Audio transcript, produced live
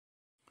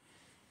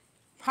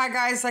Hi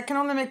guys, I can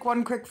only make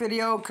one quick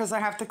video because I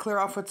have to clear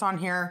off what's on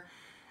here.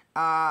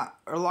 A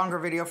longer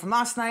video from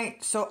last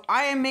night. So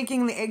I am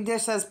making the egg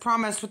dish as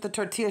promised with the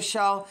tortilla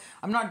shell.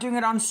 I'm not doing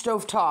it on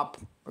stovetop.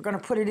 We're going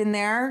to put it in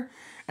there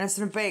and it's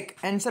going to bake.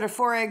 And instead of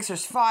 4 eggs,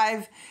 there's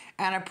 5.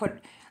 And I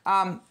put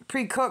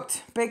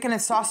pre-cooked bacon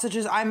and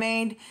sausages I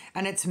made.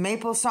 And it's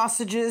maple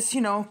sausages, you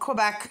know,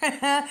 Quebec.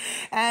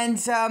 And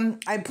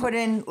I put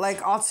in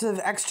like lots of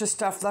extra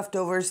stuff,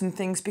 leftovers and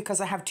things because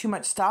I have too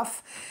much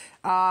stuff.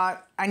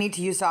 I need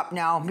to use up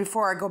now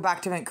before I go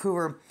back to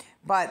Vancouver.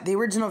 But the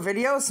original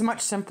video is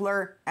much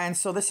simpler, and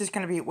so this is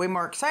going to be way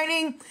more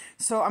exciting.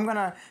 So I'm going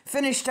to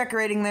finish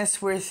decorating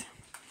this with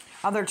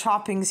other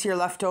toppings here,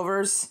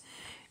 leftovers.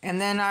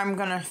 And then I'm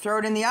going to throw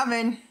it in the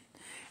oven,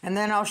 and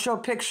then I'll show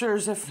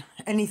pictures, if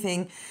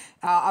anything,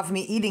 of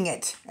me eating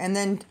it. And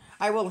then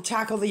I will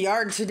tackle the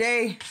yard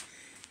today,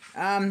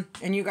 and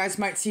you guys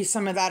might see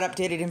some of that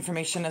updated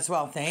information as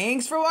well.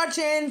 Thanks for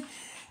watching.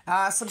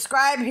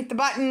 Subscribe, hit the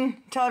button,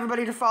 tell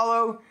everybody to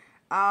follow,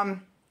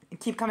 and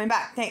keep coming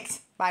back.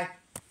 Thanks. Bye.